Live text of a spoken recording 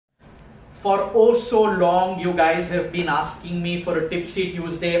For oh so long, you guys have been asking me for a Tip-SEE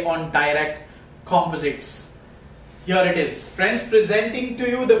Tuesday on direct composites. Here it is. Friends, presenting to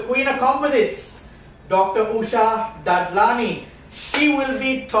you the Queen of Composites, Dr. Usha Dadlani. She will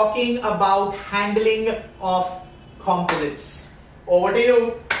be talking about handling of composites. Over to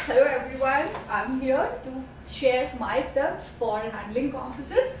you. Hello everyone, I'm here to share my tips for handling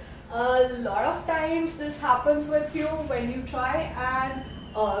composites. A lot of times this happens with you when you try and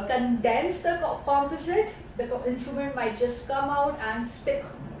condense the composite. The instrument might just come out and stick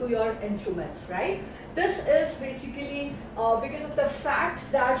to your instruments, right? This is basically because of the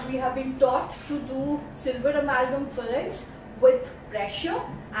fact that we have been taught to do silver amalgam fillings with pressure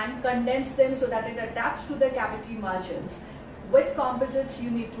and condense them so that it adapts to the cavity margins. With composites, you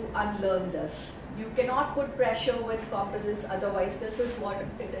need to unlearn this. You cannot put pressure with composites, otherwise this is what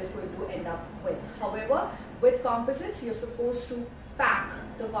it is going to end up with. However, with composites, you're supposed to pack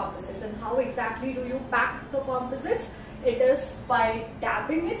the composites. And how exactly do you pack the composites? It is by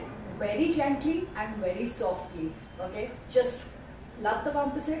dabbing it very gently and very softly. Okay, just love the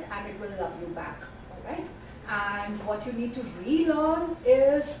composite and it will love you back. Alright, and what you need to relearn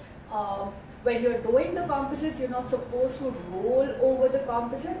is when you're doing the composites, you're not supposed to roll over the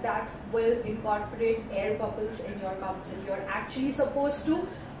composite. That will incorporate air bubbles in your composite. You're actually supposed to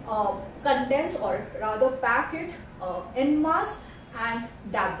condense, or rather pack it en masse and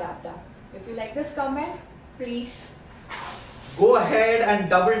dab, dab, dab. If you like this comment, please go ahead and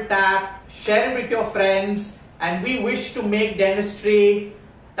double tap, share it with your friends, and we wish to make dentistry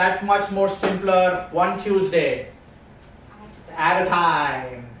that much more simpler one Tuesday at a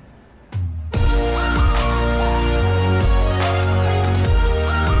time.